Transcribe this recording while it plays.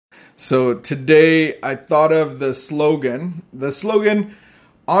So today I thought of the slogan. The slogan,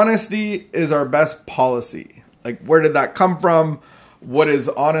 honesty is our best policy. Like, where did that come from? What is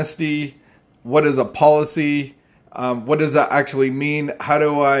honesty? What is a policy? What does that actually mean? How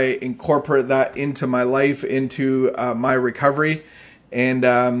do I incorporate that into my life, into my recovery? And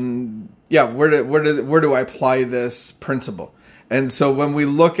where do I apply this principle? And so when we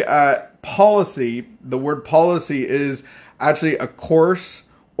look at policy, the word policy is actually a course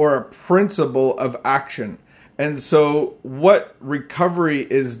or a principle of action. And so what recovery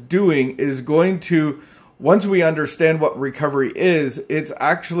is doing is going to, once we understand what recovery is, it's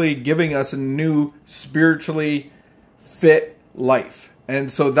actually giving us a new spiritually fit life.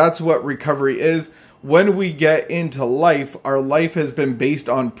 And so that's what recovery is. When we get into life, our life has been based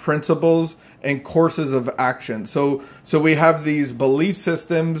on principles and courses of action. So we have these belief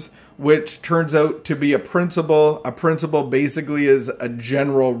systems, which turns out to be a principle. A principle basically is a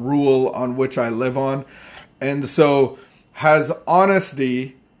general rule on which I live on. And so has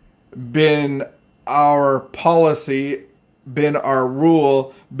honesty been our policy, been our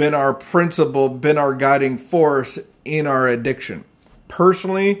rule, been our principle, been our guiding force in our addiction?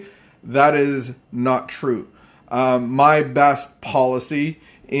 Personally, that is not true. My best policy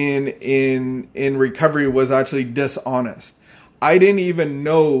in recovery was actually dishonest. I didn't even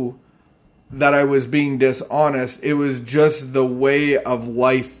know that I was being dishonest. It was just the way of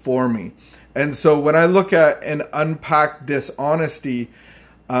life for me. And so when I look at and unpack dishonesty,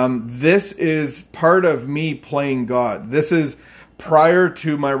 this is part of me playing God. This is prior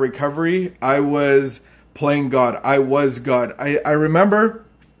to my recovery. I was playing God. I was God. I remember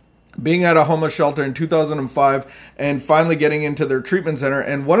being at a homeless shelter in 2005 and finally getting into their treatment center.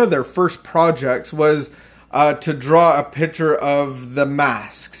 And one of their first projects was to draw a picture of the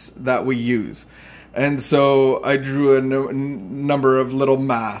masks that we use. And so I drew a number of little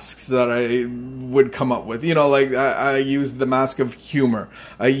masks that I would come up with. You know, like I used the mask of humor.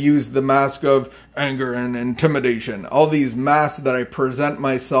 I used the mask of anger and intimidation. All these masks that I present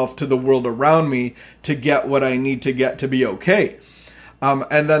myself to the world around me to get what I need to get to be okay.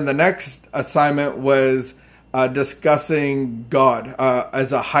 And then the next assignment was discussing God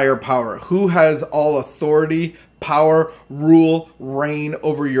as a higher power. Who has all authority, power, rule, reign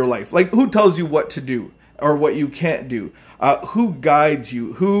over your life? Like, who tells you what to do or what you can't do? Who guides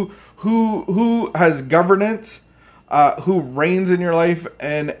you? Who has governance? Who reigns in your life,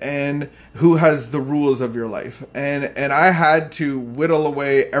 and who has the rules of your life? And I had to whittle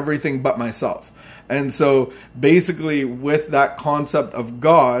away everything but myself. And so basically with that concept of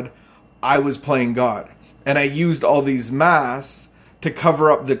God, I was playing God. And I used all these masks to cover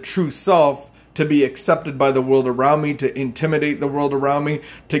up the true self, to be accepted by the world around me, to intimidate the world around me,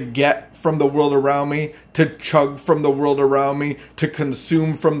 to get from the world around me, to chug from the world around me, to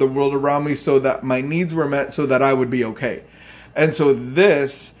consume from the world around me so that my needs were met, so that I would be okay. And so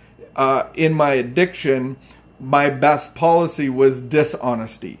this, in my addiction, my best policy was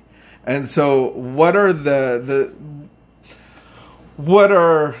dishonesty. And so what are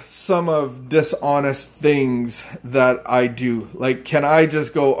some of dishonest things that I do? Like, can I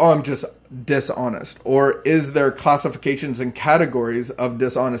just go, oh, I'm just dishonest? Or is there classifications and categories of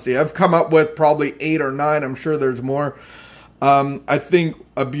dishonesty? I've come up with probably 8 or 9. I'm sure there's more. I think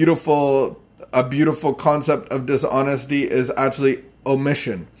a beautiful concept of dishonesty is actually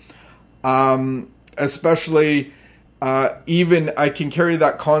omission. Especially even I can carry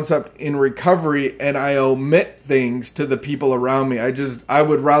that concept in recovery, and I omit things to the people around me. I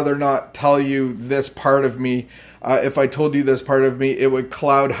would rather not tell you this part of me. If I told you this part of me, it would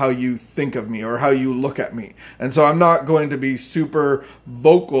cloud how you think of me or how you look at me. And so I'm not going to be super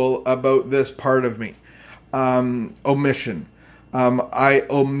vocal about this part of me. Omission. I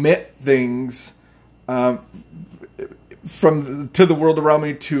omit things to the world around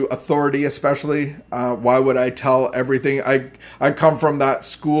me, to authority especially. Why would I tell everything? I come from that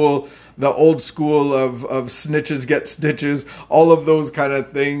school, the old school of snitches get stitches, all of those kind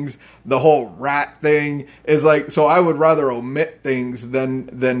of things. The whole rat thing is like, so I would rather omit things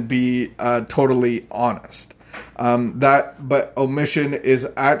than be totally honest. But omission is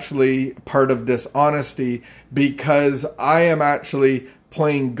actually part of dishonesty, because I am actually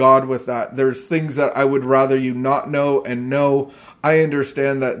playing God with that. There's things that I would rather you not know and know. I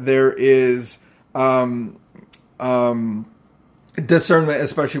understand that there is discernment,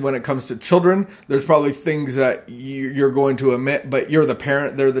 especially when it comes to children. There's probably things that you're going to omit, but you're the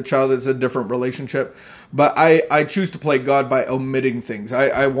parent, they're the child. It's a different relationship. But I choose to play God by omitting things.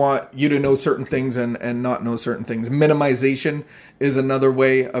 I want you to know certain things and not know certain things. Minimization is another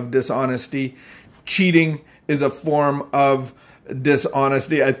way of dishonesty. Cheating is a form of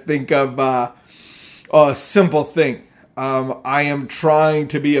dishonesty, I think of a simple thing. I am trying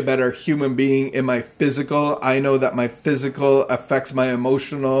to be a better human being in my physical. I know that my physical affects my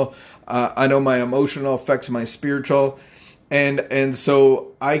emotional. I know my emotional affects my spiritual. And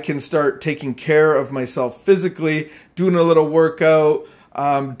so I can start taking care of myself physically, doing a little workout,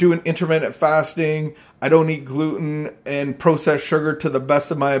 doing intermittent fasting. I don't eat gluten and processed sugar to the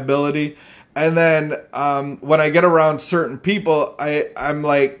best of my ability. And then when I get around certain people, I'm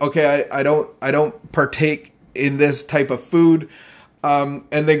like, okay, I don't partake in this type of food. And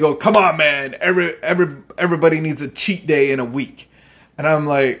they go, come on, man, everybody needs a cheat day in a week. And I'm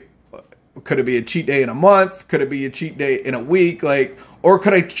like, could it be a cheat day in a month? Could it be a cheat day in a week? Like, or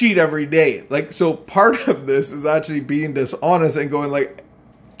could I cheat every day? Like, so part of this is actually being dishonest and going like,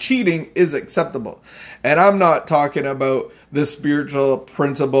 cheating is acceptable. And I'm not talking about the spiritual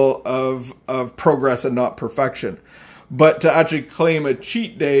principle of progress and not perfection. But to actually claim a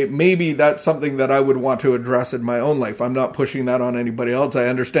cheat day, maybe that's something that I would want to address in my own life. I'm not pushing that on anybody else. I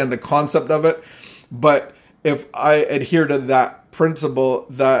understand the concept of it. But if I adhere to that principle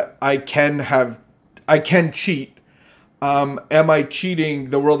that I can cheat, am I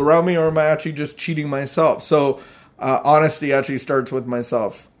cheating the world around me, or am I actually just cheating myself? So honesty actually starts with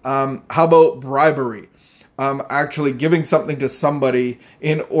myself. How about bribery? Actually giving something to somebody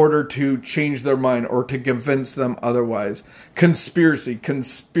in order to change their mind or to convince them otherwise. Conspiracy,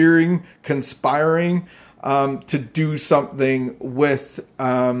 conspiring to do something with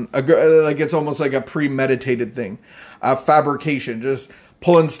like it's almost like a premeditated thing. Fabrication, just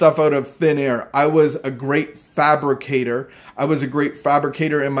pulling stuff out of thin air. I was a great fabricator. I was a great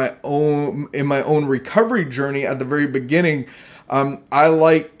fabricator in my own recovery journey at the very beginning.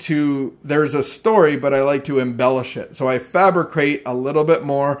 There's a story, but I like to embellish it. So I fabricate a little bit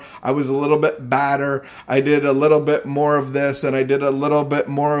more. I was a little bit badder. I did a little bit more of this and I did a little bit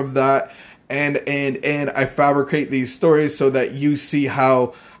more of that. And I fabricate these stories so that you see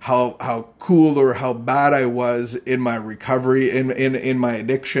how cool or how bad I was in my recovery, in my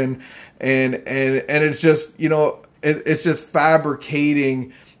addiction. And it's just, it's just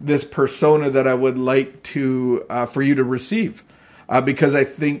fabricating this persona that I would like to, for you to receive. Because I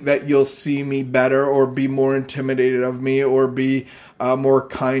think that you'll see me better or be more intimidated of me or be more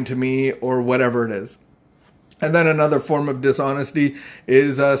kind to me or whatever it is. And then another form of dishonesty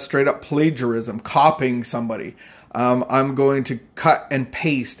is straight up plagiarism, copying somebody. I'm going to cut and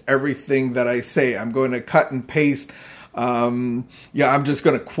paste everything that I say. I'm going to cut and paste. I'm just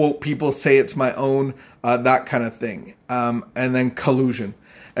going to quote people, say it's my own, that kind of thing. And then collusion.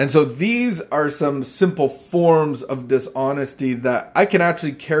 And so these are some simple forms of dishonesty that I can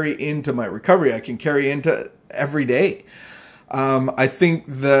actually carry into my recovery. I can carry into every day. I think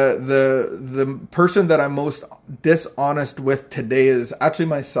the person that I'm most dishonest with today is actually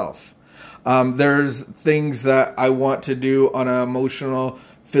myself. There's things that I want to do on an emotional,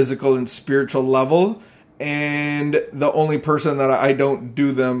 physical, and spiritual level. And the only person that I don't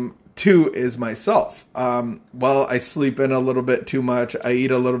do them to is myself. I sleep in a little bit too much. I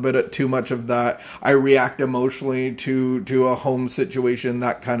eat a little bit too much of that. I react emotionally to a home situation,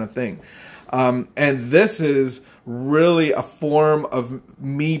 that kind of thing. And this is really a form of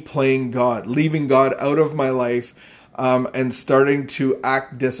me playing God, leaving God out of my life, and starting to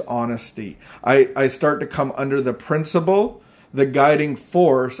act dishonesty. I start to come under the principle, the guiding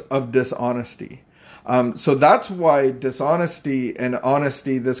force of dishonesty. So that's why dishonesty and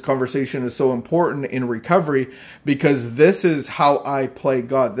honesty, this conversation is so important in recovery, because this is how I play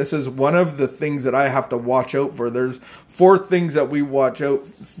God. This is one of the things that I have to watch out for. There's 4 things that we watch out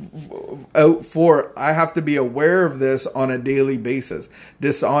for. I have to be aware of this on a daily basis.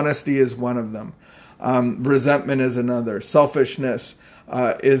 Dishonesty is one of them. Resentment is another. Selfishness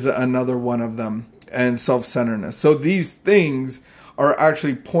is another one of them. And self-centeredness. So these things are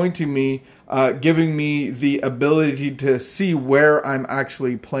actually pointing me, giving me the ability to see where I'm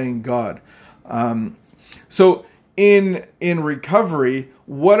actually playing God. So in recovery,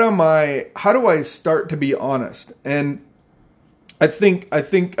 how do I start to be honest? And I think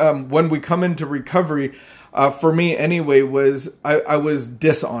when we come into recovery, for me anyway, I was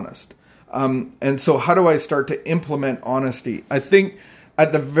dishonest. And so how do I start to implement honesty? I think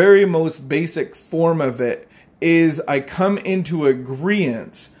at the very most basic form of it is I come into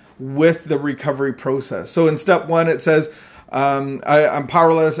agreement with the recovery process. So in step 1, it says, I'm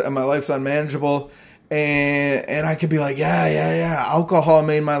powerless and my life's unmanageable. And I could be like, yeah, alcohol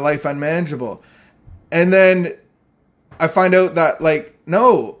made my life unmanageable. And then I find out that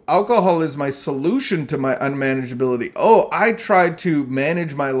no, alcohol is my solution to my unmanageability. Oh, I tried to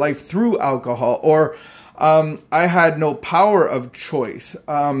manage my life through alcohol, or I had no power of choice.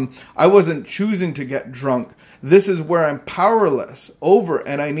 I wasn't choosing to get drunk. This is where I'm powerless over,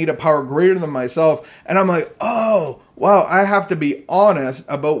 and I need a power greater than myself. And I'm like, oh, wow, I have to be honest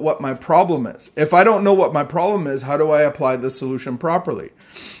about what my problem is. If I don't know what my problem is, how do I apply the solution properly?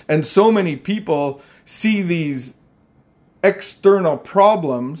 And so many people see these external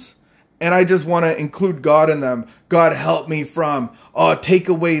problems, and I just want to include God in them. God, help me from, take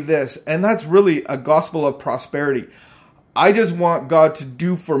away this. And that's really a gospel of prosperity. I just want God to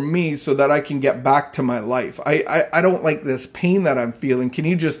do for me so that I can get back to my life. I don't like this pain that I'm feeling. Can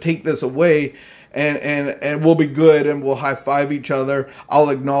you just take this away and we'll be good and we'll high five each other. I'll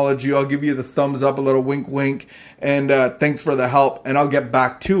acknowledge you. I'll give you the thumbs up, a little wink, wink. And thanks for the help. And I'll get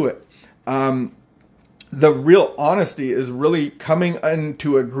back to it. The real honesty is really coming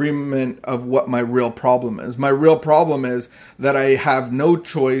into agreement of what my real problem is. My real problem is that I have no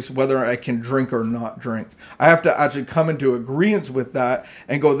choice whether I can drink or not drink. I have to actually come into agreement with that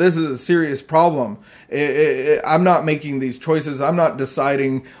and go, this is a serious problem. I'm not making these choices. I'm not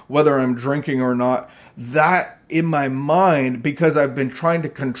deciding whether I'm drinking or not. That in my mind, because I've been trying to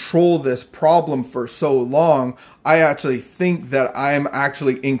control this problem for so long, I actually think that I'm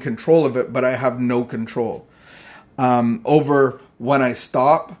actually in control of it, but I have no control over when I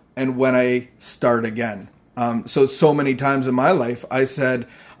stop and when I start again. So many times in my life, I said,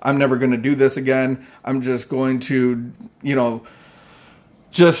 I'm never going to do this again. I'm just going to,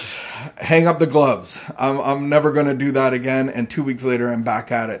 just hang up the gloves. I'm never going to do that again. And 2 weeks later, I'm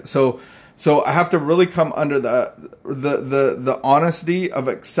back at it. So I have to really come under the honesty of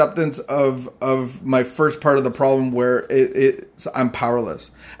acceptance of my first part of the problem where I'm powerless.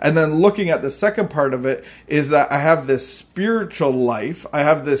 And then looking at the second part of it is that I have this spiritual life. I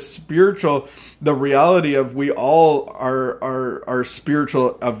have this the reality of we all are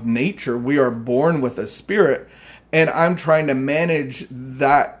spiritual of nature. We are born with a spirit. And I'm trying to manage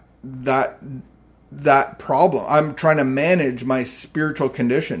that problem. I'm trying to manage my spiritual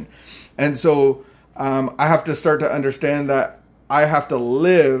condition. And so I have to start to understand that I have to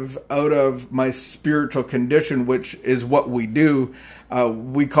live out of my spiritual condition, which is what we do.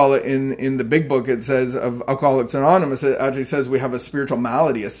 We call it in the big book, it says of Alcoholics Anonymous, it actually says we have a spiritual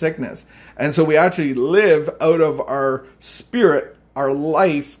malady, a sickness. And so we actually live out of our spirit. Our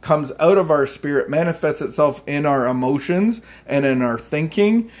life comes out of our spirit, manifests itself in our emotions and in our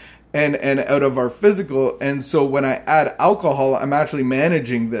thinking and out of our physical. And so when I add alcohol, I'm actually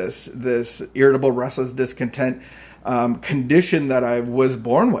managing this irritable, restless, discontent condition that I was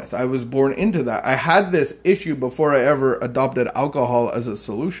born with. I was born into that. I had this issue before I ever adopted alcohol as a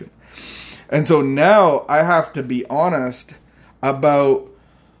solution. And so now I have to be honest about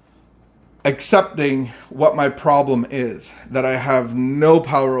accepting what my problem is, that I have no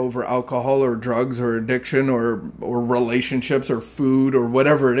power over alcohol or drugs or addiction or relationships or food or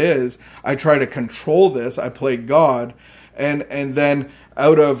whatever it is. I try to control this. I play God. And then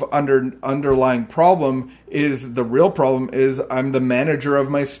out of underlying problem is the real problem is I'm the manager of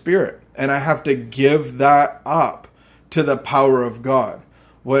my spirit. And I have to give that up to the power of God.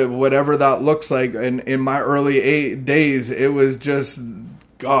 Whatever that looks like. And in my early days, it was just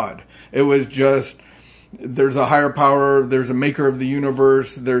God. It was just, there's a higher power, there's a maker of the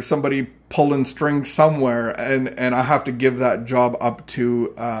universe, there's somebody pulling strings somewhere, and I have to give that job up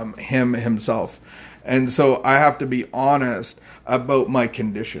to him himself. And so I have to be honest about my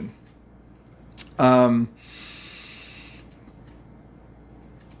condition. And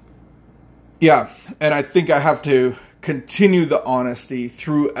I think I have to continue the honesty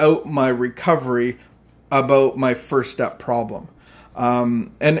throughout my recovery about my first step problem.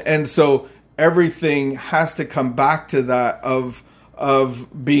 And so everything has to come back to that of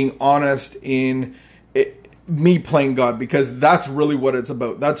being honest in me playing God, because that's really what it's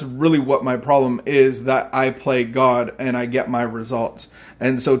about. That's really what my problem is, that I play God and I get my results.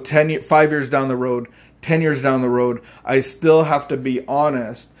 And so 5 years down the road, 10 years down the road, I still have to be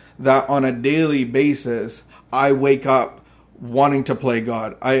honest that on a daily basis, I wake up wanting to play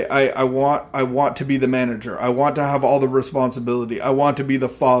God. I want to be the manager. I want to have all the responsibility. I want to be the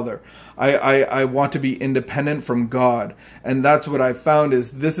father. I want to be independent from God. And that's what I found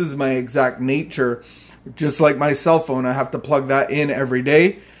is this is my exact nature. Just like my cell phone, I have to plug that in every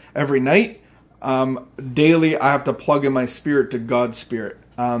day, every night. Daily, I have to plug in my spirit to God's spirit.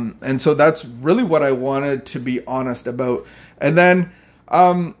 And so that's really what I wanted to be honest about. And then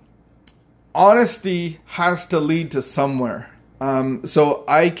honesty has to lead to somewhere. So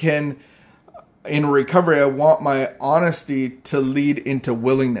I can, in recovery, I want my honesty to lead into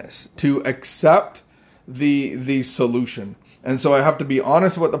willingness, to accept the solution. And so I have to be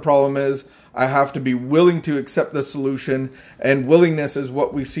honest what the problem is. I have to be willing to accept the solution, and willingness is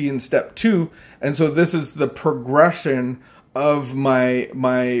what we see in step 2. And so this is the progression of my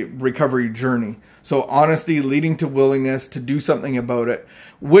recovery journey. So honesty leading to willingness to do something about it,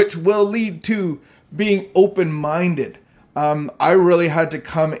 which will lead to being open-minded. I really had to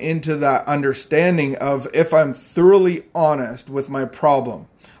come into that understanding of, if I'm thoroughly honest with my problem,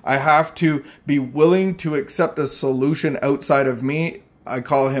 I have to be willing to accept a solution outside of me. I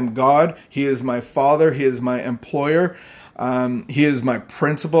call him God. He is my father. He is my employer. He is my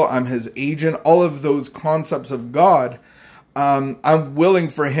principal. I'm his agent. All of those concepts of God, I'm willing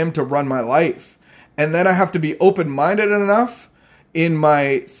for him to run my life. And then I have to be open-minded enough. In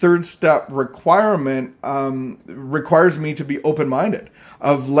my 3rd step requirement, requires me to be open-minded,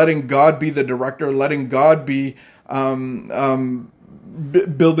 of letting God be the director, letting God be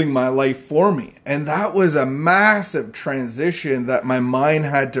building my life for me. And that was a massive transition that my mind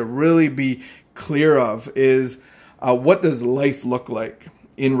had to really be clear of, is what does life look like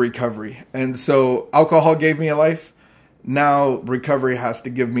in recovery? And so alcohol gave me a life. Now recovery has to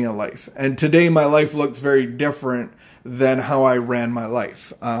give me a life. And today my life looks very different than how I ran my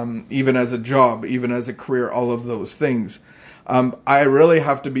life, even as a job, even as a career, all of those things. I really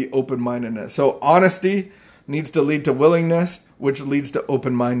have to be open-mindedness. So honesty needs to lead to willingness, which leads to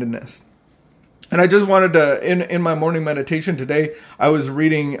open-mindedness. And I just wanted to, in my morning meditation today, I was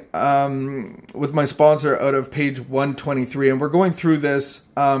reading with my sponsor out of page 123, and we're going through this,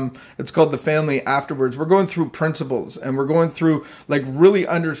 it's called The Family Afterwards. We're going through principles, and we're going through like really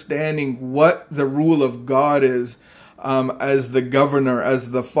understanding what the rule of God is, as the governor, as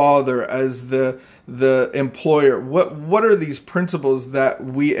the father, as the employer. What are these principles that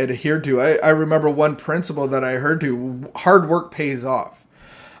we adhere to? I remember one principle that I heard to: hard work pays off.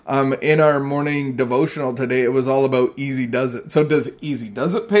 In our morning devotional today, it was all about easy does it. So does easy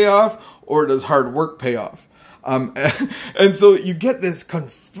does it pay off, or does hard work pay off? And so you get this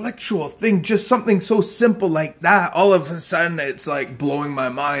conflictual thing, just something so simple like that. All of a sudden, it's like blowing my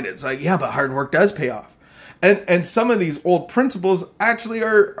mind. It's like, yeah, but hard work does pay off. And some of these old principles actually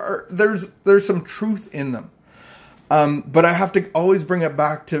are there's some truth in them. But I have to always bring it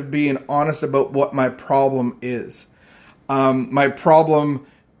back to being honest about what my problem is. My problem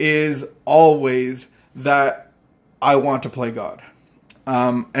is always that I want to play God.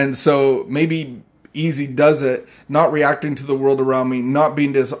 And so maybe easy does it, not reacting to the world around me, not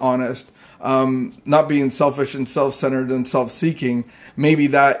being dishonest, not being selfish and self-centered and self-seeking. Maybe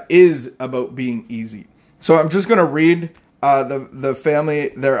that is about being easy. So I'm just going to read the family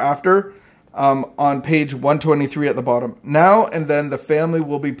thereafter on page 123 at the bottom. Now and then the family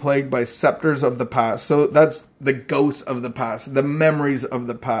will be plagued by scepters of the past. So that's the ghosts of the past, the memories of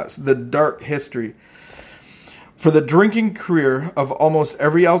the past, the dark history. For the drinking career of almost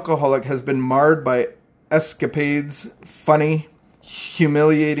every alcoholic has been marred by escapades, funny,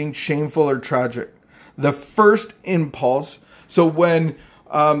 humiliating, shameful, or tragic. The first impulse, so when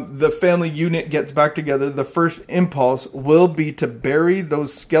the family unit gets back together, the first impulse will be to bury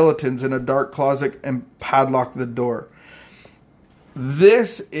those skeletons in a dark closet and padlock the door.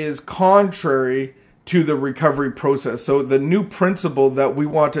 This is contrary to the recovery process. So the new principle that we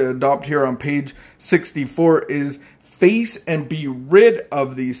want to adopt here on page 64 is face and be rid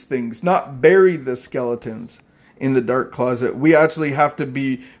of these things, not bury the skeletons in the dark closet. We actually have to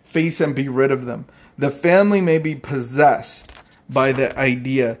be face and be rid of them. The family may be possessed by the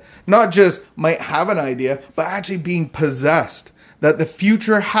idea, not just might have an idea, but actually being possessed, that the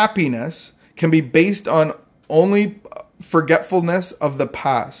future happiness can be based on only forgetfulness of the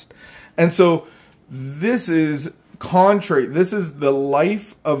past. And so this is contrary. This is the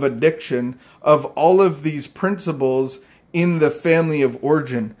life of addiction of all of these principles in the family of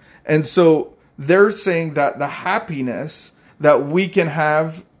origin. And so they're saying that the happiness that we can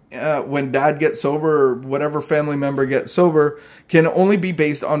have when dad gets sober or whatever family member gets sober can only be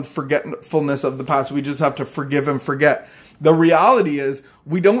based on forgetfulness of the past. We just have to forgive and forget. The reality is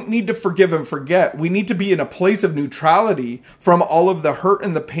we don't need to forgive and forget. We need to be in a place of neutrality from all of the hurt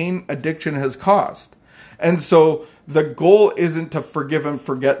and the pain addiction has caused. And so the goal isn't to forgive and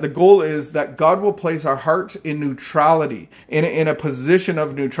forget. The goal is that God will place our hearts in neutrality, in a position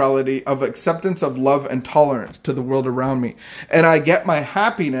of neutrality, of acceptance, of love and tolerance to the world around me. And I get my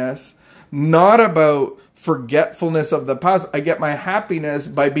happiness not about forgetfulness of the past. I get my happiness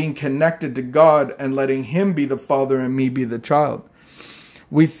by being connected to God and letting Him be the Father and me be the child.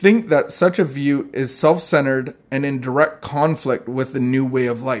 We think that such a view is self-centered and in direct conflict with the new way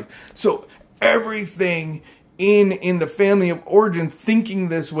of life. So everything in the family of origin thinking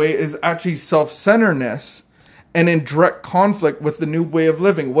this way is actually self-centeredness and in direct conflict with the new way of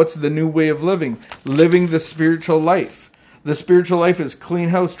living. What's the new way of living? Living the spiritual life. The spiritual life is clean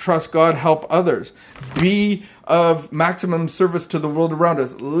house, trust God, help others, be of maximum service to the world around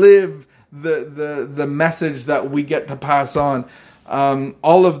us, live the message that we get to pass on.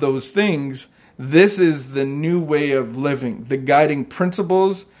 All of those things. This is the new way of living, the guiding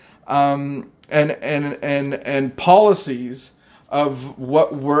principles and policies of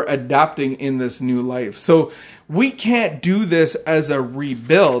what we're adapting in this new life. So we can't do this as a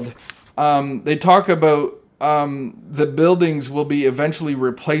rebuild. They talk about the buildings will be eventually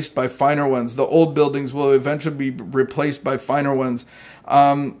replaced by finer ones. The old buildings will eventually be replaced by finer ones.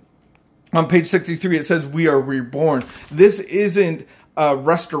 On page 63, it says we are reborn. This isn't a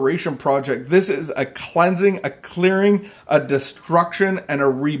restoration project. This is a cleansing, a clearing, a destruction, and a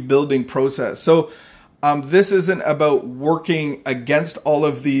rebuilding process. So this isn't about working against all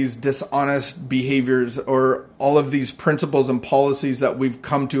of these dishonest behaviors or all of these principles and policies that we've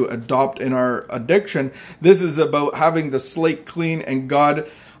come to adopt in our addiction. This is about having the slate clean and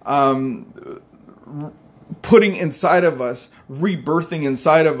God putting inside of us, rebirthing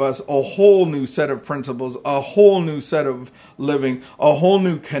inside of us a whole new set of principles, a whole new set of living, a whole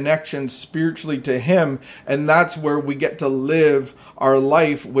new connection spiritually to Him. And that's where we get to live our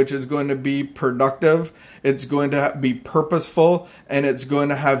life, which is going to be productive, it's going to be purposeful, and it's going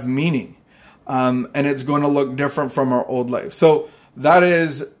to have meaning. And it's going to look different from our old life. So that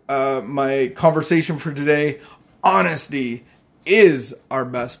is my conversation for today. Honesty is our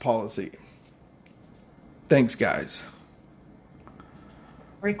best policy. Thanks, guys.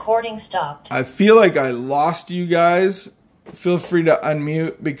 Recording stopped. I feel like I lost you guys. Feel free to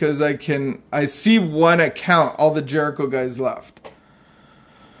unmute because I see one account. All the Jericho guys left.